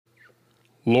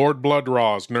Lord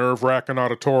Bloodraw's Nerve-Wracking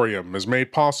Auditorium is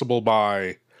made possible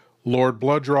by Lord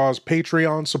Bloodraw's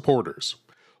Patreon supporters.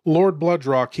 Lord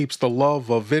Blooddraw keeps the love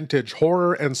of vintage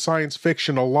horror and science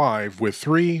fiction alive with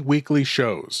 3 weekly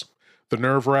shows: The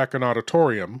Nerve-Wracking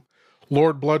Auditorium,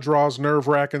 Lord Bloodraw's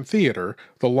Nerve-Wracking Theater,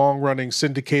 the long-running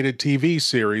syndicated TV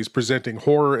series presenting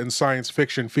horror and science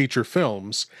fiction feature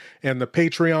films, and the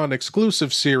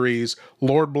Patreon-exclusive series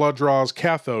Lord Bloodraw's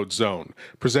Cathode Zone,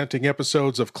 presenting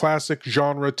episodes of classic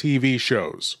genre TV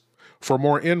shows. For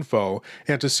more info,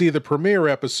 and to see the premiere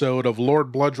episode of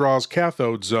Lord Bloodraw's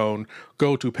Cathode Zone,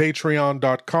 go to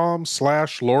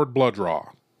patreon.com/LordBloodRaw.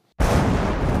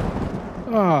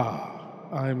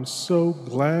 I'm so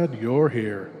glad you're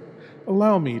here.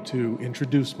 Allow me to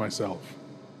introduce myself.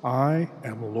 I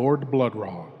am Lord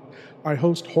Bloodraw. I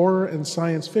host horror and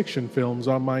science fiction films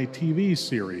on my TV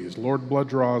series, Lord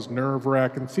Bloodraw's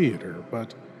Nerve-Wracking Theater,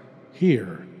 but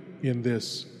here, in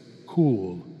this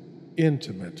cool,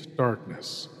 intimate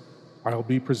darkness, I'll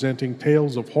be presenting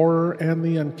tales of horror and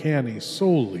the uncanny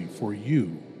solely for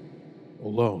you,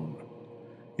 alone.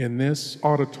 In this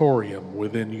auditorium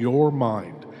within your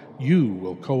mind, you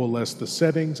will coalesce the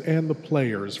settings and the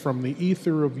players from the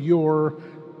ether of your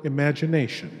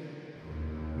imagination.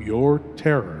 Your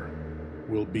terror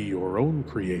will be your own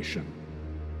creation.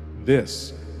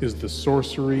 This is the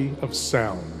sorcery of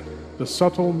sound, the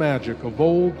subtle magic of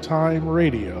old-time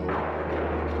radio,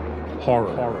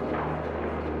 horror.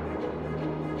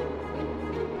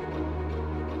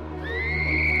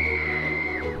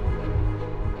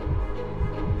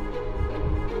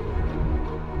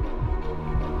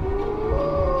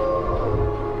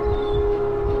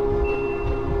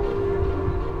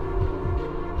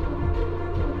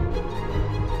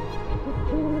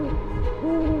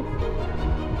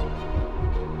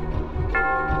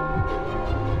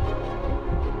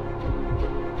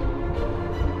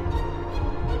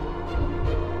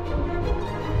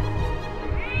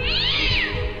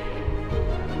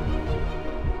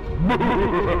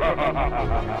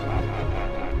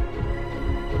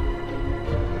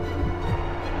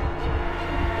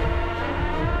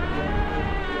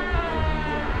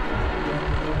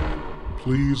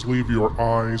 Please leave your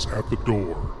eyes at the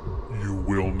door. You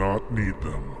will not need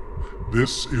them.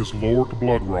 This is Lord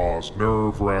Bloodraw's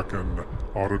Nerve-Wracking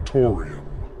Auditorium.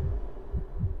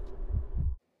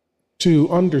 To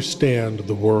understand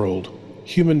the world,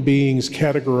 human beings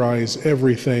categorize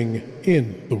everything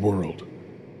in the world: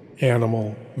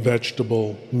 animal,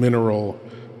 vegetable, mineral,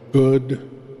 good,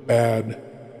 bad,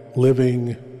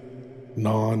 living,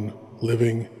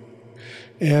 non-living.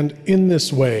 And in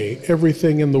this way,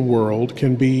 everything in the world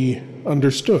can be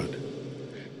understood.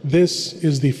 This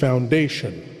is the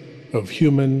foundation of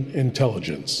human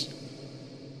intelligence.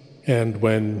 And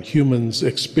when humans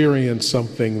experience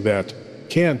something that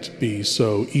can't be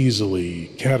so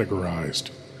easily categorized,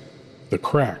 the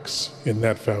cracks in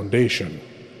that foundation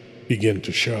begin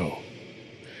to show.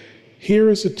 Here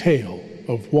is a tale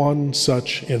of one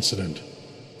such incident.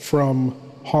 From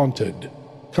Haunted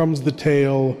comes the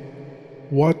tale,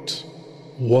 What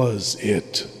Was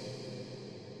It?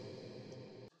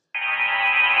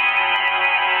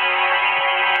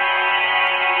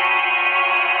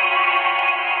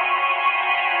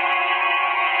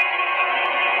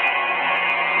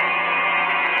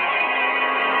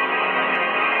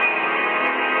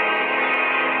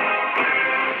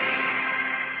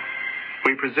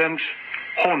 We present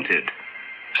Haunted,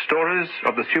 Stories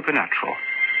of the Supernatural.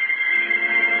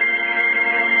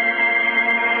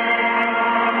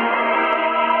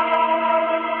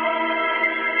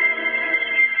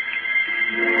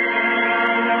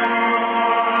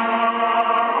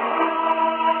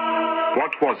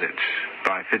 What Was It?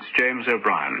 By Fitzjames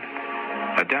O'Brien.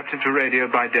 Adapted to radio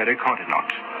by Derek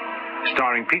Hodinott.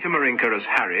 Starring Peter Marinker as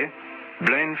Harry,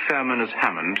 Blaine Fairman as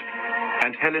Hammond,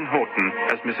 and Helen Horton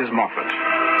as Mrs. Moffat.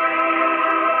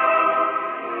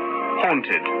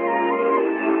 Haunted.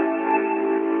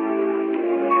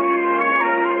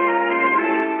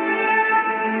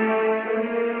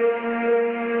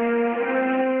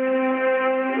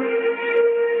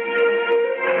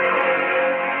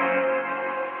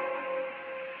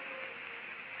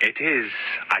 It is,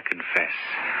 I confess,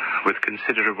 with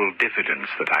considerable diffidence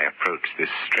that I approach this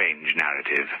strange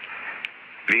narrative.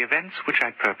 The events which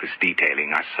I purpose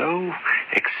detailing are so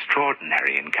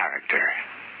extraordinary in character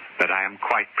that I am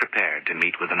quite prepared to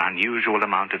meet with an unusual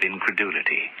amount of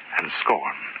incredulity and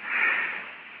scorn.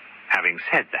 Having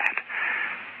said that,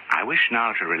 I wish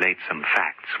now to relate some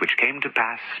facts which came to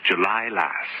pass July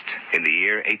last, in the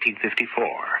year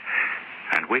 1854,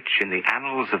 and which, in the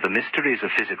annals of the mysteries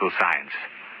of physical science,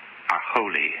 are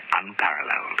wholly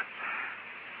unparalleled.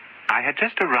 I had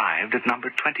just arrived at number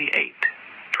 28,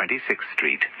 26th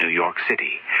Street, New York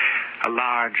City, a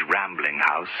large, rambling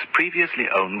house previously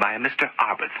owned by a Mr.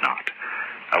 Arbuthnot,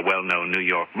 a well-known New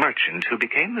York merchant who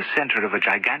became the center of a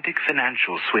gigantic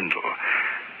financial swindle,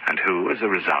 and who, as a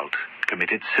result,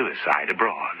 committed suicide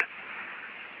abroad.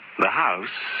 The house,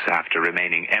 after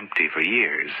remaining empty for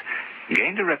years,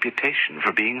 gained a reputation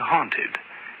for being haunted.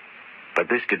 But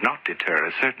this did not deter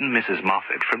a certain Mrs.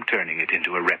 Moffat from turning it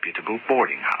into a reputable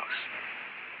boarding house.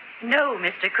 No,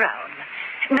 Mr. Crown.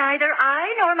 Neither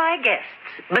I nor my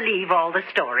guests believe all the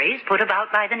stories put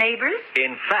about by the neighbors.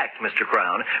 In fact, Mr.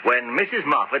 Crown, when Mrs.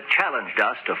 Moffat challenged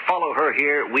us to follow her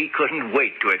here, we couldn't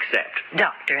wait to accept.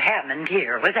 Dr. Hammond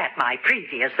here was at my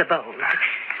previous abode.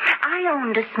 I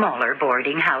owned a smaller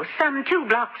boarding house some 2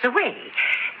 blocks away.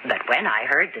 But when I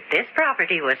heard that this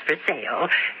property was for sale,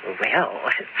 well,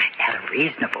 at a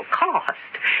reasonable cost,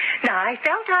 I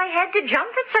felt I had to jump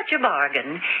at such a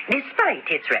bargain, despite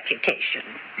its reputation.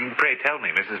 Pray tell me,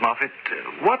 Mrs. Moffat,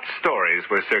 what stories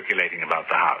were circulating about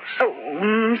the house?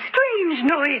 Oh, strange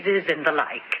noises and the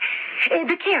like.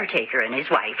 The caretaker and his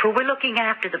wife, who were looking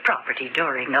after the property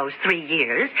during those 3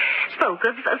 years, spoke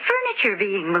of furniture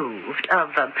being moved, of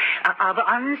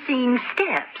unseen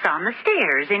steps on the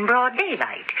stairs in broad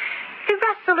daylight, the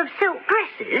rustle of silk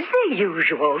dresses, the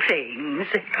usual things.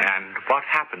 And what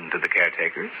happened to the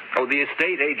caretakers? Oh, the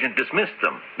estate agent dismissed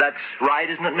them. That's right,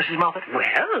 isn't it, Mrs. Moffat?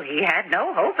 Well, he had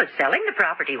no hope of selling the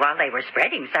property while they were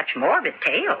spreading such morbid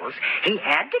tales. He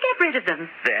had to get rid of them.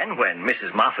 Then, when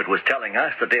Mrs. Moffat was telling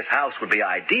us that this house would be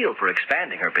ideal for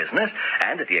expanding her business,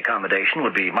 and that the accommodation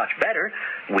would be much better,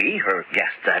 we, her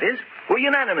guests that is, were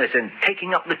unanimous in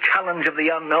taking up the challenge of the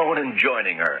unknown and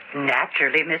joining her.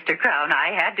 Naturally, Mr. Crown,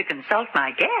 I had to consult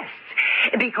my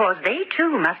guests, because they,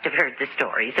 too, must have heard the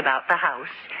stories about the house.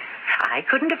 I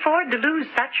couldn't afford to lose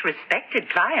such respected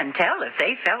clientele if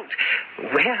they felt,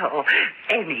 well,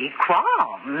 any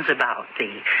qualms about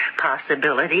the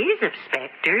possibilities of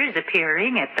specters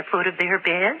appearing at the foot of their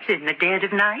beds in the dead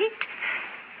of night.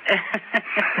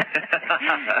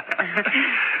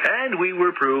 And we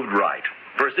were proved right.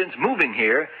 For since moving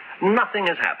here, nothing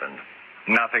has happened.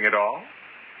 Nothing at all?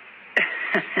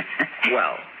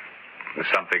 Well,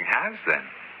 something has, then.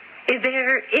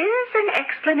 There is an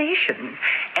explanation,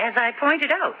 as I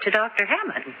pointed out to Dr.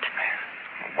 Hammond.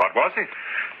 What was it?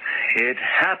 it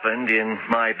happened in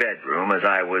my bedroom as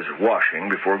I was washing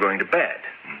before going to bed.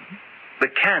 The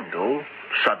candle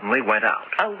suddenly went out.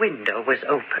 A window was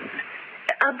open.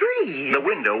 A breeze. The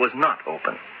window was not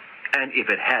open. And if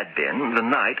it had been, the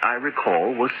night, I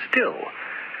recall, was still.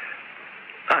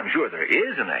 I'm sure there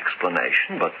is an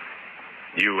explanation, but...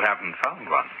 You haven't found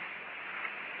one?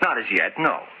 Not as yet,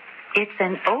 no. It's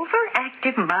an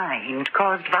overactive mind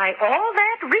caused by all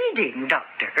that reading,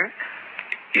 Doctor.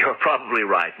 You're probably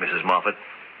right, Mrs. Moffat.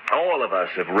 All of us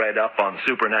have read up on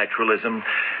supernaturalism,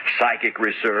 psychic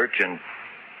research, and...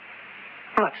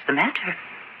 What's the matter?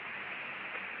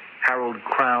 Harold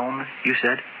Crown, you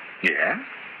said? Yeah?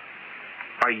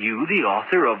 Are you the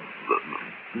author of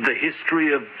the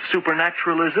history of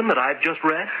supernaturalism that I've just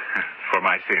read? For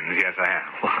my sins, yes, I am.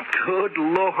 Well, good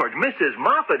Lord, Mrs.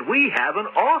 Moffat, we have an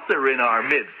author in our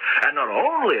midst. And not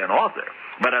only an author,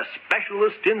 but a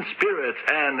specialist in spirits,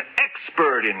 an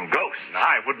expert in ghosts.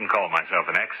 I wouldn't call myself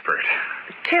an expert.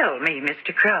 Tell me,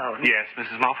 Mr. Crown. Yes,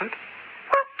 Mrs. Moffat?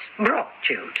 What brought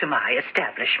you to my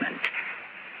establishment?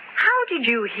 How did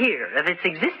you hear of its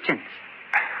existence?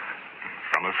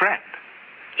 From a friend.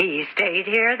 He stayed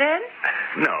here, then?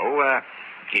 No,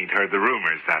 he'd heard the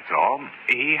rumors, that's all.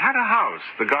 He had a house,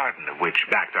 the garden of which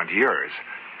backed onto yours.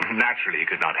 Naturally, he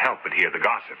could not help but hear the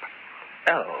gossip.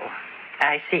 Oh,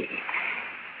 I see.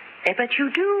 But you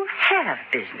do have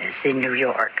business in New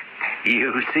York.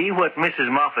 You see what Mrs.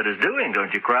 Moffat is doing,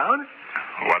 don't you, Crown?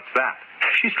 What's that?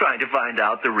 She's trying to find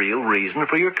out the real reason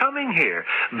for your coming here.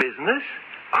 Business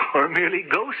or merely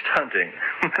ghost hunting?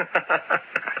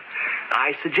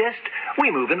 I suggest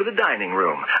we move into the dining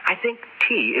room. I think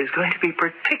tea is going to be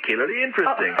particularly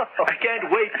interesting. I can't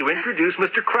wait to introduce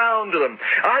Mr. Crown to them.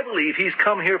 I believe he's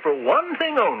come here for one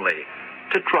thing only,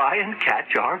 to try and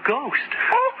catch our ghost.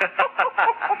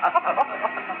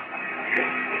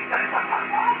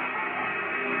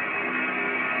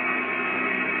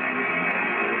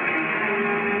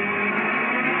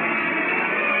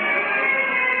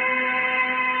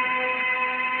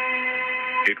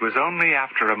 It was only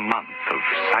after a month of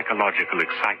psychological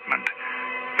excitement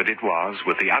that it was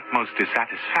with the utmost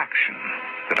dissatisfaction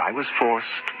that I was forced,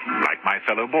 like my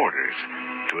fellow boarders,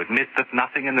 to admit that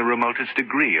nothing in the remotest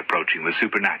degree approaching the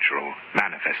supernatural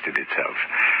manifested itself.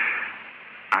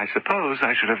 I suppose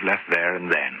I should have left there and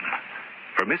then,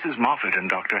 For Mrs. Moffat and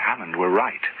Dr. Hammond were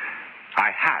right. I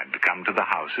had come to the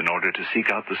house in order to seek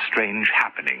out the strange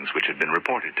happenings which had been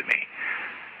reported to me.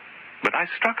 But I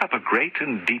struck up a great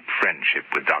and deep friendship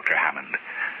with Dr. Hammond,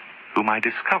 whom I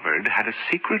discovered had a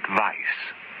secret vice,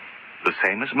 the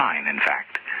same as mine, in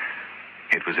fact.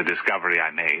 It was a discovery I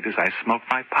made as I smoked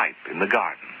my pipe in the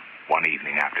garden one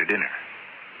evening after dinner.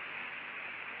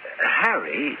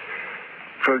 Harry,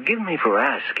 forgive me for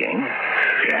asking.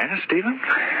 Yes, Stephen?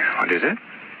 What is it?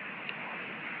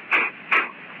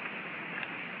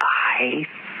 I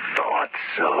thought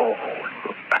so.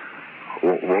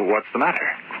 What's the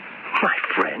matter? My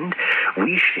friend,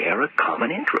 we share a common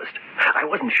interest. I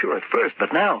wasn't sure at first,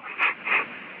 but now...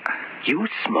 You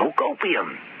smoke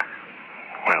opium.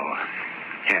 Well,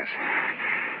 yes.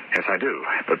 Yes, I do.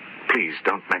 But please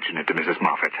don't mention it to Mrs.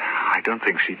 Moffat. I don't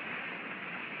think she...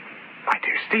 My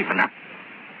dear Stephen,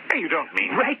 you don't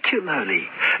mean... Regularly.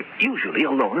 Usually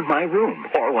alone in my room,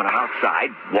 or when I'm outside,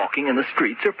 walking in the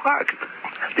streets or parks.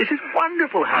 This is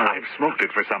wonderful, Harry. I've smoked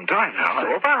it for some time now. So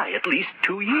have I, at least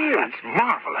 2 years. That's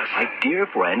marvelous. My dear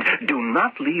friend, do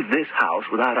not leave this house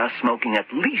without us smoking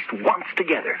at least once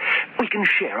together. We can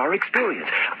share our experience.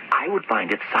 I would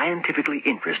find it scientifically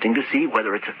interesting to see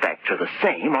whether its effects are the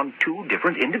same on 2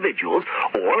 different individuals,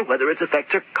 or whether its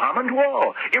effects are common to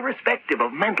all, irrespective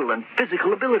of mental and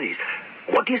physical abilities.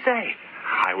 What do you say?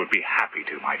 I would be happy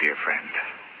to, my dear friend.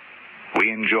 We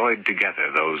enjoyed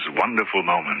together those wonderful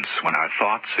moments when our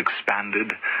thoughts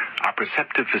expanded, our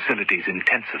perceptive facilities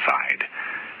intensified,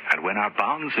 and when our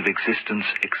bounds of existence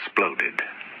exploded,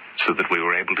 so that we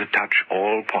were able to touch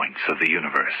all points of the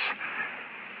universe.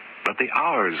 But the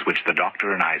hours which the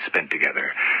doctor and I spent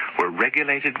together were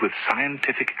regulated with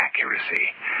scientific accuracy.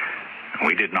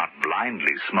 We did not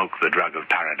blindly smoke the drug of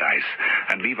paradise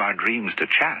and leave our dreams to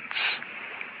chance.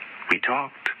 We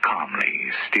talked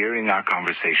calmly, steering our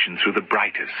conversation through the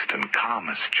brightest and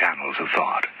calmest channels of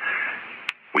thought.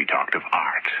 We talked of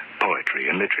art, poetry,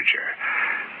 and literature.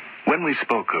 When we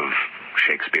spoke of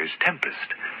Shakespeare's Tempest,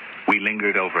 we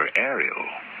lingered over Ariel,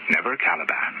 never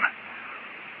Caliban.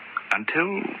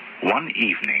 Until one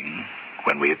evening,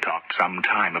 when we had talked some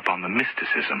time upon the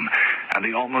mysticism and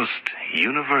the almost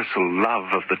universal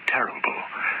love of the terrible,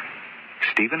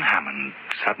 Stephen Hammond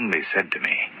suddenly said to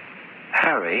me,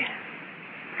 Harry,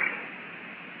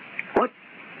 what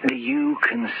do you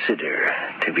consider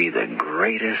to be the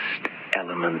greatest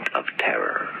element of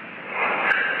terror?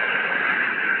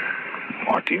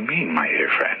 What do you mean, my dear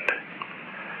friend?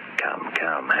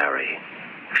 Come, Harry.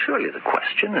 Surely the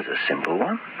question is a simple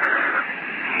one.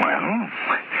 Well,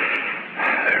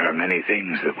 there are many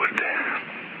things that would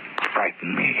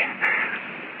frighten me,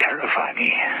 terrify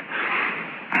me.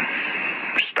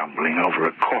 Stumbling over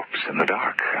a corpse in the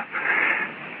dark.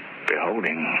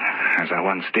 Beholding, as I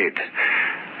once did,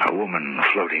 a woman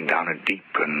floating down a deep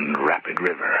and rapid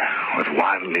river with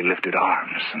wildly lifted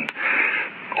arms and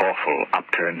awful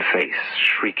upturned face,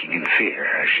 shrieking in fear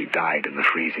as she died in the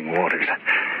freezing waters.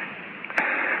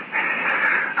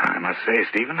 I must say,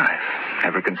 Stephen, I've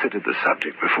never considered the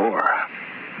subject before.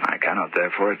 I cannot,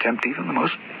 therefore, attempt even the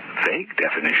most vague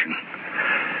definition.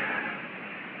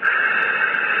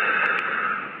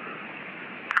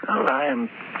 Well, I am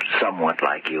somewhat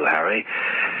like you, Harry.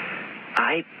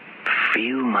 I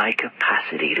feel my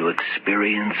capacity to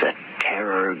experience a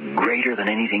terror greater than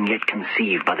anything yet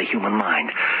conceived by the human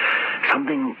mind.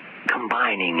 Something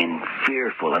combining in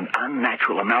fearful and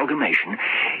unnatural amalgamation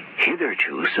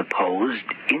hitherto supposed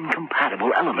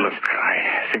incompatible elements. Look,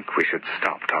 I think we should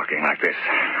stop talking like this.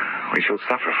 We shall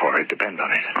suffer for it, depend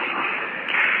on it.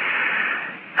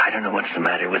 I don't know what's the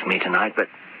matter with me tonight, but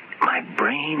my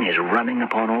brain is running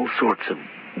upon all sorts of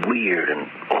weird and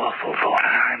awful thoughts.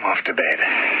 I'm off to bed.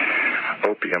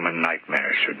 Opium and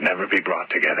nightmares should never be brought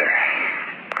together.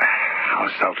 How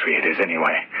sultry it is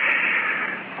anyway.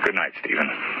 Good night, Stephen.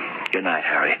 Good night,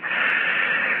 Harry.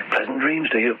 Pleasant dreams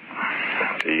to you.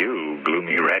 To you,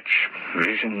 gloomy wretch,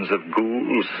 visions of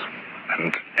ghouls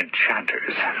and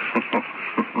enchanters.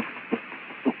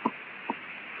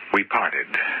 We parted,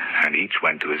 and each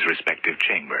went to his respective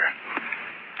chamber.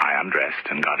 I undressed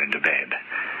and got into bed.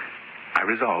 I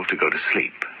resolved to go to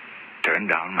sleep, turned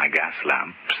down my gas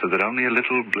lamp so that only a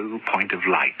little blue point of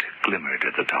light glimmered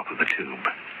at the top of the tube.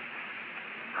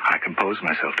 I composed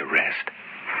myself to rest.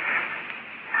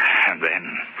 And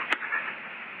then,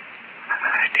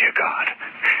 dear God,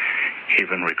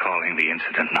 even recalling the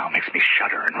incident now makes me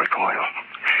shudder and recoil.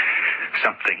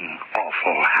 Something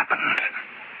awful happened.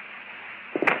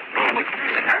 Oh,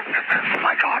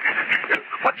 my God.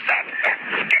 What's that?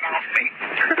 Get off me.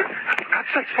 For God's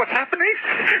sake, what's happening?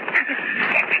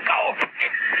 Let me go.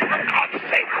 For God's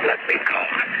sake, let me go.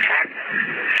 I can't.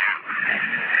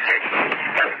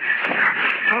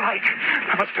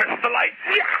 must turn off the light.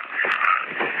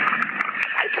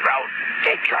 My throat.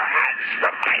 Take your hands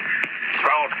from my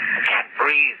throat. I can't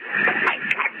breathe. I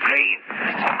can't breathe.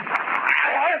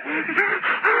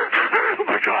 Oh,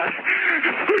 my God.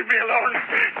 Leave me alone.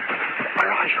 Where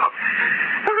are you?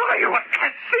 Where are you? I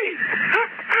can't see.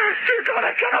 Dear God,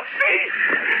 I cannot see.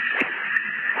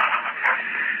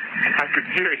 I can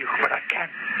hear you, but I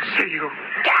can't see you.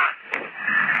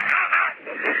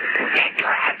 Take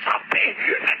your hands off me.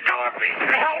 Let go of me.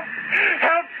 Help.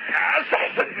 Help.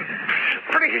 Assassin.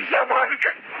 Please, someone.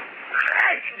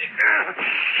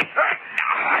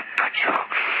 I've got you.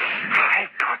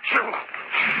 I've got you.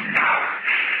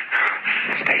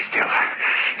 Stay still.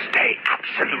 Stay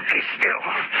absolutely still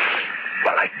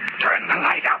while I turn the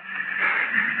light up.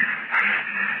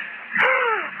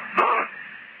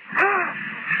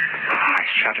 I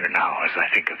shudder now as I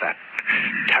think of that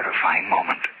terrifying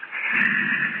moment.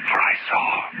 For I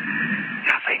saw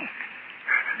nothing.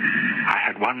 I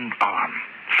had one arm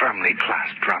firmly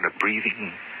clasped round a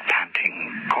breathing,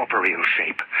 panting, corporeal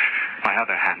shape. My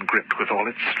other hand gripped with all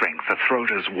its strength a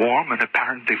throat as warm and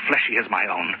apparently fleshy as my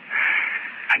own.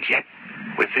 And yet,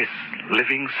 with this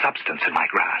living substance in my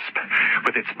grasp,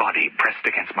 with its body pressed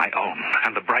against my own,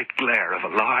 and the bright glare of a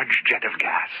large jet of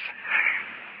gas,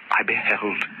 I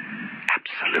beheld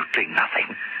absolutely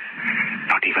nothing.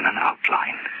 Not even an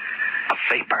outline. A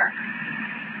vapor.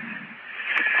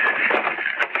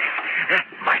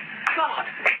 My God!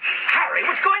 Harry,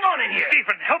 what's going on in here?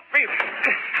 Stephen, help me.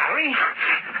 Harry?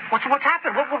 What's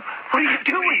happened? What are you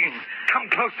doing? Please, come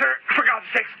closer. For God's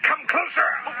sakes, come closer.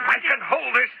 I can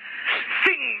hold this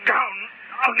thing down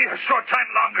only a short time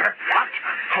longer. What?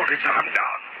 Hold its arm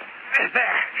down.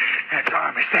 There. Its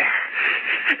arm is there.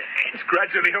 It's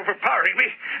gradually overpowering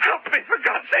me. Help me, for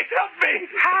God's sake, help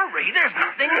me. Harry, there's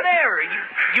nothing there.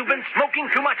 You've been smoking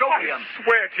too much opium. I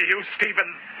swear to you, Stephen,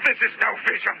 this is no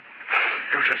vision.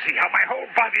 Don't you see how my whole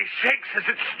body shakes as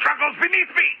it struggles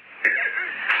beneath me?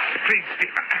 Please,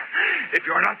 Stephen, if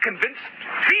you're not convinced,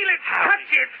 feel it, touch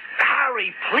it.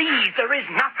 Harry, please, there is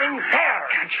nothing there.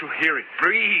 Can't you hear it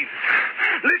breathe?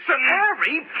 Listen.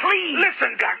 Harry, please.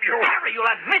 Listen, damn you. Harry, you'll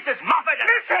have Mrs. Moffat.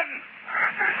 Listen.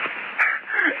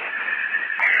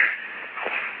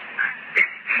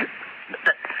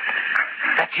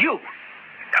 That's you.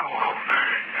 Oh,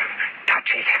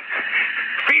 touch it.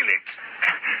 Feel it.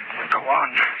 Go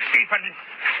on, Stephen.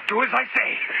 Do as I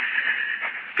say.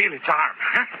 Feel its arm.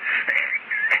 Huh?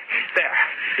 There.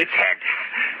 Its head.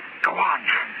 Go on.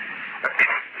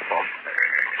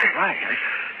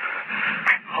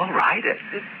 All right.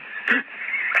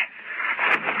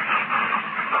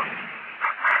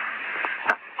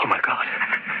 Oh, my God.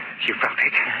 You felt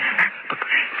it.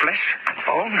 Flesh and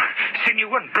bone,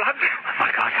 sinew and blood. Oh,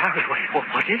 my God, Harry,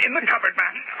 what is it? In the cupboard,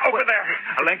 man. Over there.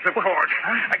 A length of cord.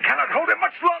 I cannot hold him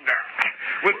much longer.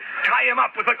 We'll tie him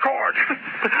up with a cord.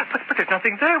 But there's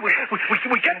nothing there. We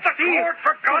Get the cord,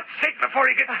 for God's sake, before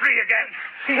he gets free again.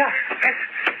 Yeah.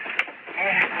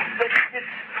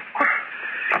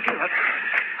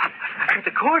 I got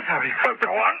the cord, Harry. Well,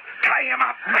 go on. Tie him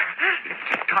up.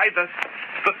 Tie the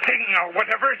thing or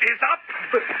whatever it is up.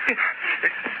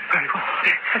 Very well.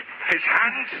 His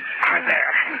hands are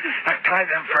there. Now tie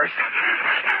them first.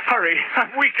 Hurry.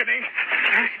 I'm weakening.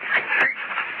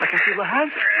 I can feel the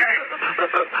hands.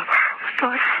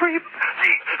 God, Harry.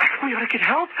 We ought to get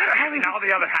help. Harry. Now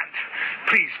the other hand.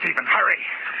 Please, Stephen, hurry.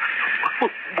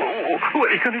 What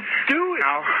are you going to do?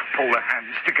 Now, pull the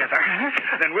hands together.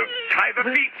 Then we'll tie the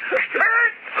feet.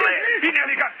 He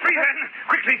nearly got free then.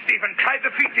 Quickly, Stephen, tie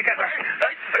the feet together.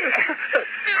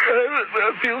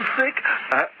 I feel sick.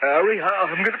 Harry,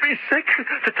 I'm going to be sick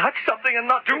to touch something and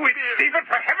not do it, Stephen,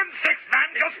 for heaven's sake, man.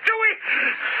 Just do it.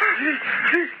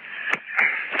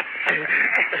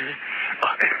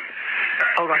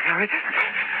 All right, Harry.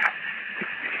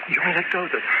 You may let go.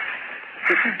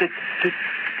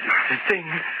 The thing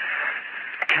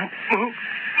can't move.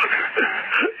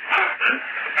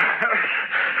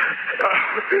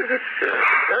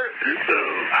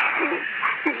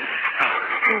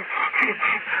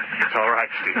 It's all right,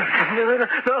 Stephen.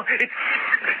 No.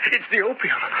 It's the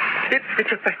opium.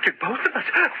 It's affected both of us.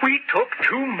 We took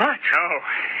too much. No,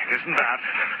 it isn't that.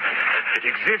 It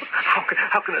exists.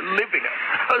 How can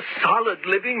a solid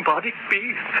living body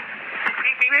be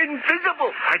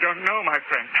invisible? I don't know, my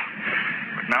friend.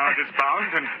 But now it is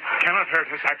bound and cannot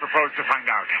hurt us. I propose to find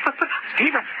out. But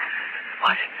Stephen!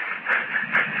 What?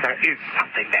 There is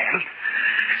something there.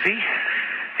 See?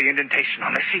 The indentation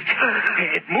on the sheet.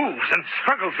 It moves and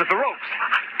struggles with the ropes.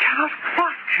 I cannot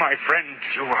watch. My friend,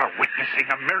 you are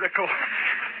witnessing a miracle.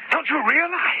 Don't you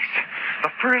realize?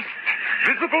 The first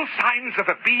visible signs of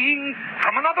a being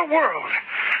from another world.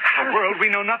 A world we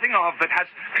know nothing of that has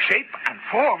shape and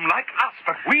form like us,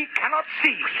 but we cannot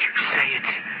see. You say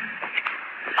it's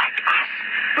like us?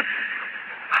 But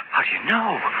how do you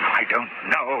know? I don't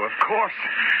know, of course.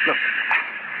 Look,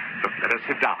 let us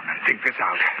sit down and think this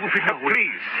out. No,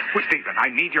 please, Stephen, I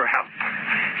need your help.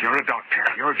 You're a doctor.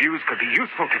 Your views could be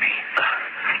useful to me.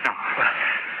 Now,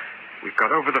 we've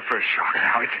got over the first shock.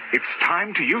 Now, it's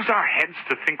time to use our heads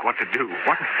to think what to do.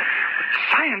 What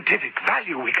scientific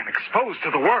value we can expose to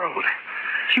the world.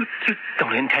 You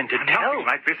don't intend to tell? Nothing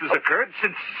like this has occurred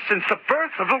since the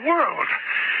birth of the world.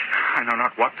 I know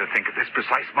not what to think at this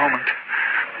precise moment.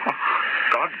 Oh,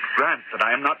 God grant that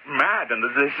I am not mad and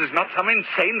that this is not some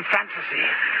insane fantasy.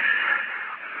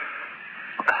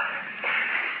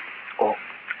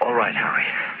 All right, Harry.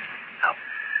 Now,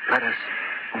 let us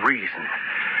reason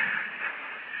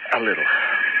a little.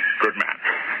 Good man.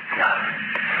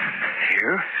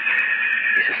 Here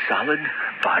is a solid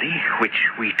body which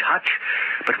we touch,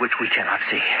 but which we cannot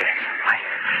see.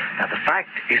 Now, the fact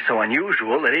is so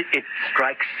unusual that it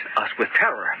strikes us with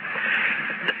terror.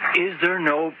 Is there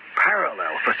no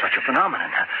parallel for such a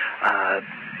phenomenon?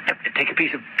 Take a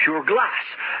piece of pure glass.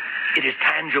 It is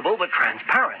tangible but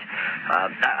transparent.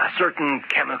 A certain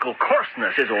chemical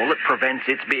coarseness is all that prevents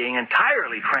its being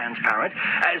entirely transparent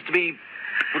as to be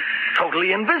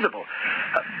totally invisible.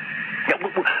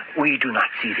 We do not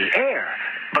see the air,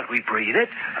 but we breathe it,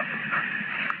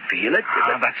 feel it.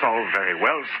 That's all very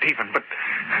well, Stephen, but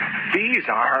these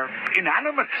are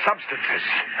inanimate substances.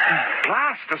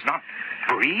 Glass does not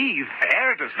breathe.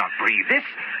 Air does not breathe. This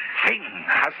thing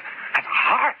has a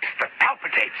heart that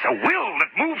palpitates, a will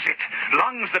that moves it,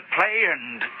 lungs that play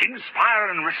and inspire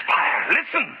and respire.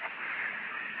 Listen.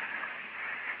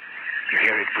 You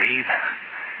hear it breathe?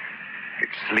 It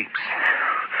sleeps.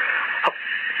 Oh,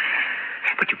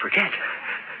 but you forget.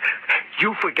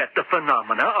 You forget the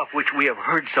phenomena of which we have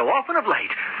heard so often of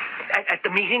late. At the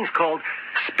meetings called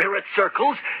spirit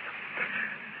circles,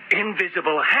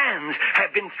 invisible hands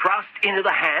have been thrust into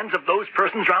the hands of those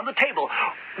persons round the table.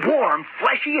 Warm,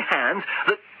 fleshy hands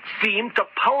that seem to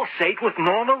pulsate with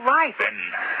normal life. Then,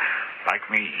 like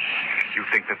me, you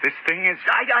think that this thing is...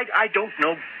 I don't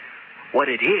know what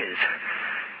it is,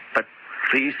 but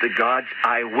please the gods,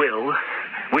 I will,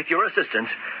 with your assistance,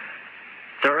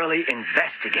 thoroughly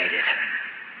investigate it.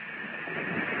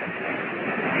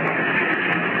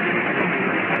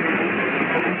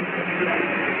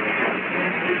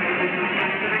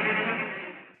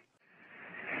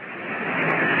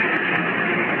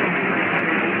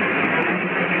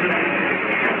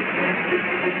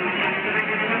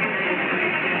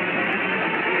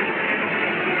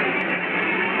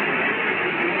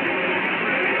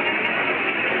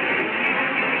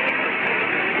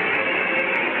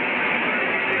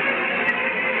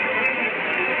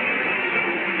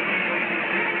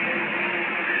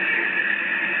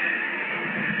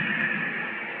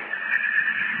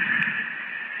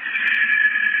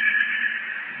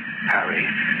 Harry.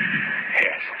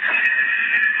 Yes.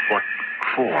 What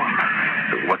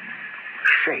form, what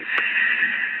shape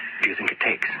do you think it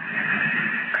takes?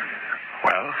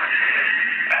 Well,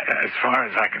 as far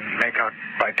as I can make out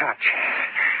by touch,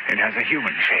 it has a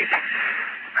human shape.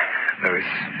 There is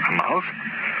a mouth,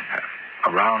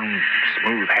 a round,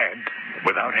 smooth head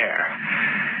without hair.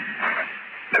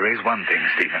 There is one thing,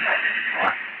 Stephen.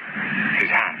 What? His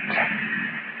hands.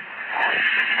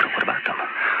 What about them?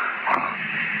 Well,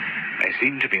 they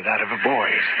seem to be that of a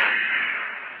boy's.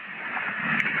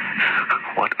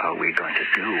 What are we going to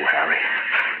do, Harry?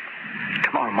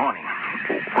 Tomorrow morning,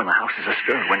 when the house is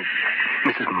astir, when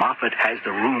Mrs. Moffat has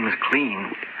the rooms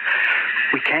clean,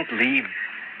 we can't leave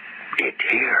it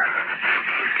here.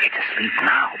 It's asleep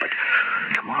now, but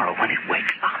tomorrow when it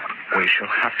wakes up... We shall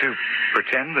have to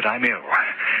pretend that I'm ill.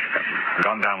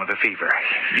 Gone down with a fever.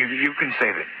 You can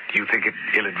say that you think it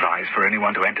ill-advised for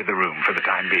anyone to enter the room for the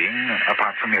time being,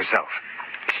 apart from yourself.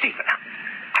 Stephen,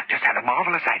 I've just had a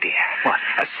marvelous idea. What?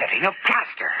 A setting of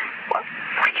plaster. What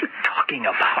are you talking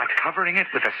about? By covering it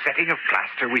with a setting of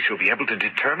plaster, we shall be able to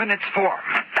determine its form.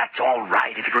 That's all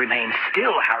right if it remains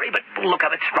still, Harry, but look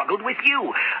how it struggled with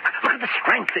you. Look at the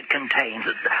strength it contains.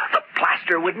 The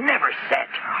plaster would never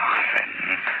set.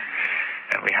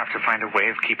 Then we have to find a way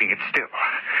of keeping it still.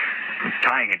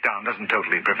 Tying it down doesn't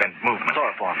totally prevent movement.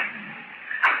 Chloroform.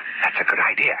 That's a good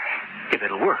idea. If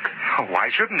it'll work. Oh, why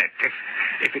shouldn't it?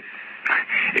 If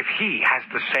he has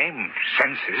the same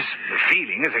senses,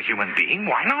 feeling as a human being,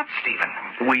 why not,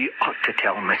 Stephen? We ought to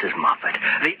tell Mrs. Moffat.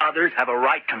 The others have a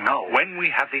right to know. When we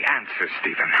have the answers,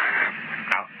 Stephen.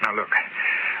 Now look.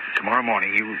 Tomorrow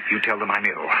morning, you tell them I'm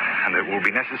ill, and it will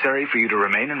be necessary for you to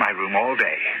remain in my room all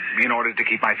day in order to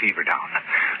keep my fever down.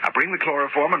 I'll bring the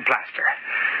chloroform and plaster.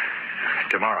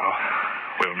 Tomorrow,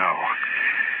 we'll know.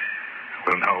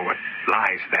 We'll know what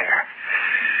lies there.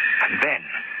 And then,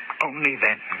 only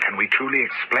then, can we truly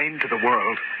explain to the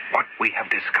world what we have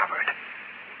discovered.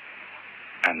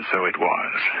 And so it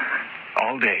was.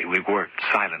 All day we worked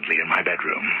silently in my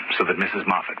bedroom so that Mrs.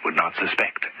 Moffat would not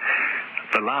suspect.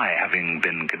 The lie having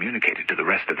been communicated to the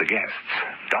rest of the guests,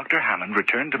 Dr. Hammond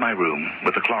returned to my room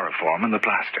with the chloroform and the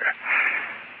plaster.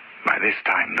 By this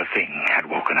time, the thing had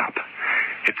woken up.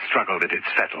 It struggled at its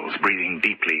fettles, breathing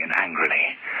deeply and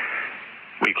angrily.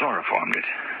 We chloroformed it,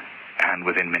 and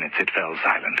within minutes it fell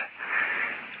silent.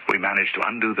 We managed to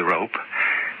undo the rope,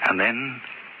 and then,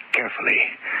 carefully,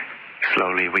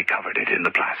 slowly we covered it in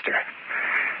the plaster.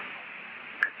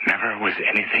 Never was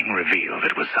anything revealed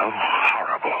that was so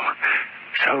horrible.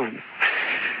 So,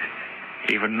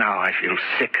 even now I feel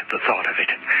sick at the thought of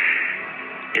it.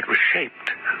 It was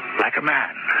shaped like a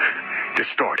man,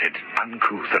 distorted,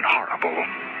 uncouth, and horrible,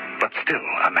 but still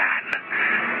a man.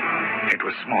 It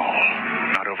was small,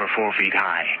 not over 4 feet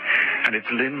high, and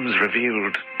its limbs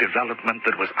revealed development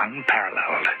that was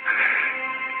unparalleled.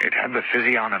 It had the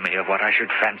physiognomy of what I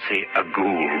should fancy a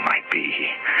ghoul might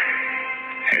be.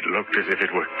 It looked as if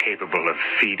it were capable of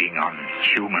feeding on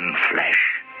human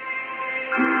flesh.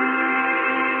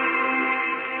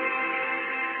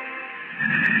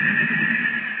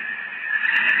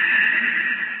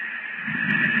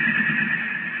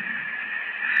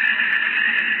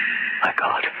 My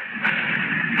God.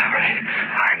 Harry.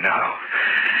 I know.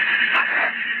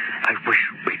 I wish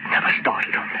we'd never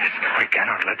started on this. We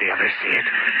cannot let the others see it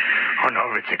or know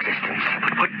of its existence.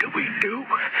 But what do we do?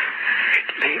 It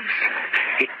lives.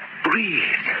 It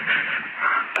breathes.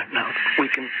 And now we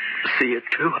can see it,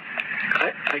 too.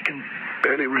 I can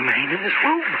barely remain in this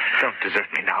room. Don't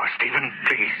desert me now, Stephen.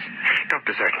 Please, don't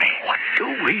desert me. What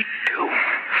do we do?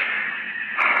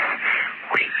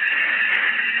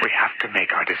 We have to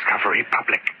make our discovery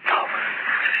public.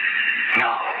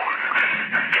 No.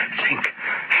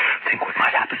 Think what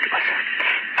might happen to us.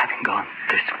 Having gone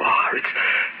this far, it's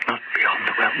not beyond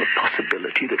the realm of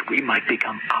possibility that we might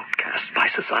become outcast by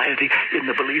society in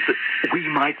the belief that we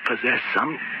might possess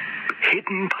some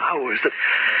hidden powers, that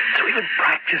through even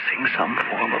practicing some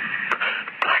form of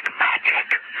black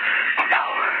magic.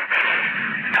 Oh,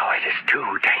 no, it is too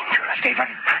dangerous.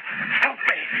 Stephen, help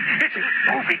me. It is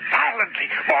moving violently.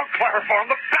 More chloroform.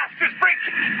 The blast is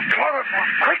breaking. Chloroform,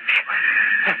 quick.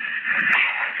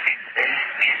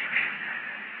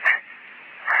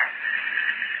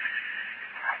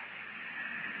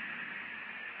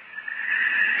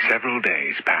 Several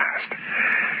days passed.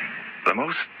 The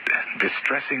most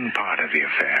distressing part of the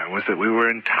affair was that we were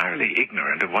entirely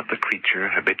ignorant of what the creature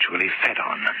habitually fed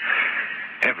on.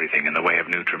 Everything in the way of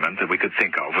nutriment that we could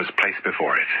think of was placed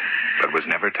before it, but was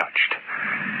never touched.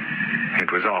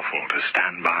 It was awful to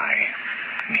stand by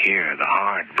and hear the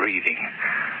hard breathing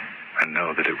and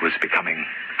know that it was becoming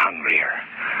hungrier,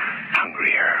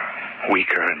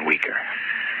 weaker and weaker.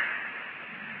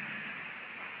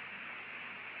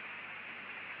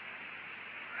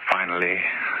 Finally,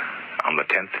 on the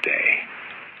 10th day,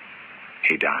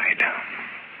 he died.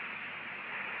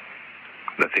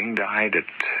 The thing died at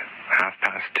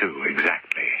 2:30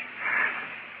 exactly,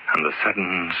 and the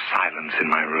sudden silence in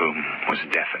my room was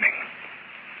deafening.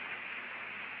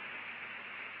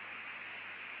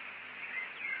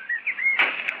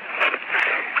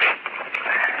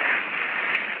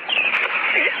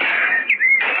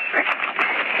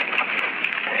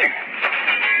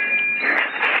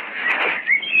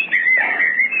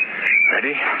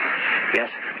 Ready? Yes.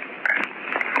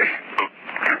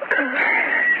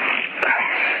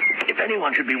 If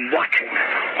anyone should be watching.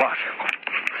 What?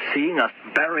 Seeing us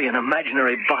bury an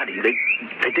imaginary body,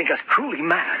 they think us cruelly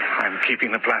mad. I'm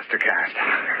keeping the plaster cast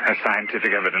as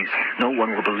scientific evidence. No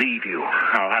one will believe you.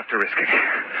 I'll have to risk it.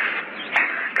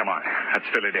 Come on, let's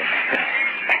fill it in.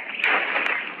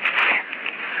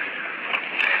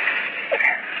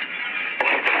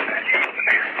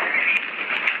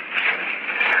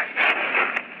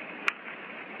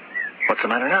 What's the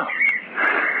matter now?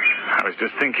 I was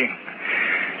just thinking.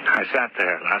 I sat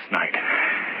there last night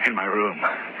in my room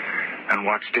and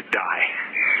watched it die.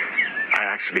 I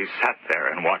actually sat there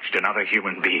and watched another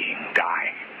human being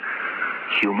die.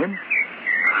 Human?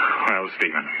 Well,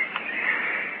 Stephen,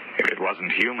 if it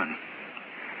wasn't human,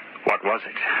 what was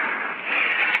it?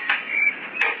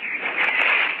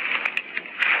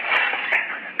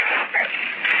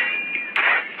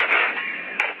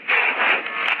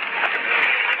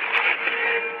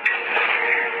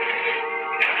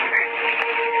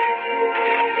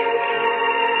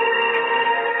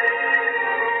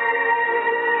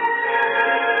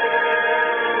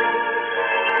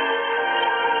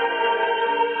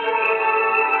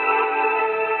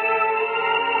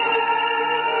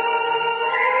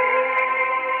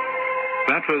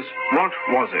 That was What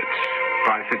Was It?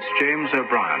 By Fitzjames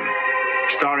O'Brien,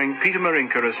 starring Peter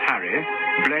Marinker as Harry,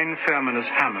 Blaine Fairman as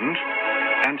Hammond,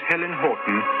 and Helen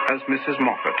Horton as Mrs.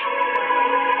 Moffat.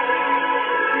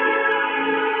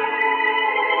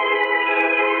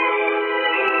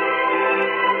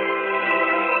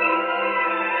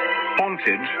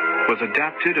 Haunted was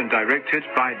adapted and directed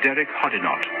by Derek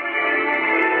Hoddinott.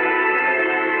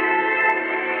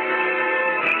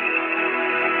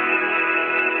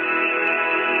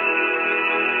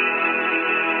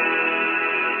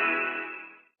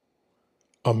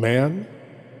 A man?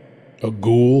 A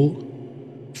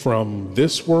ghoul? From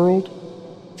this world?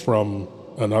 From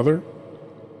another?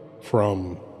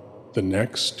 From the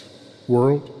next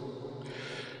world?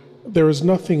 There is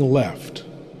nothing left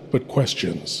but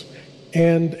questions,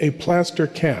 and a plaster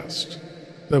cast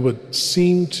that would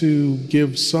seem to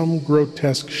give some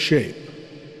grotesque shape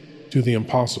to the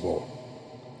impossible.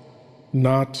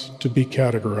 Not to be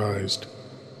categorized,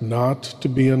 not to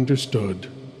be understood.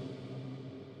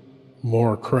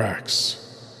 More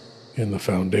cracks in the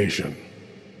foundation.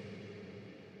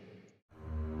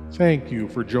 Thank you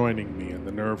for joining me in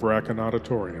the Nerve-Wracking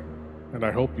Auditorium, and I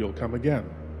hope you'll come again.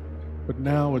 But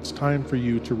now it's time for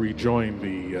you to rejoin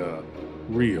the,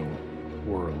 real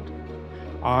world.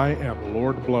 I am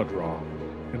Lord Bloodraw,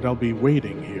 and I'll be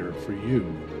waiting here for you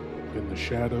in the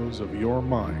shadows of your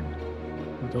mind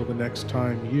until the next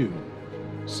time you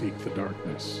seek the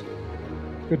darkness.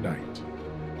 Good night.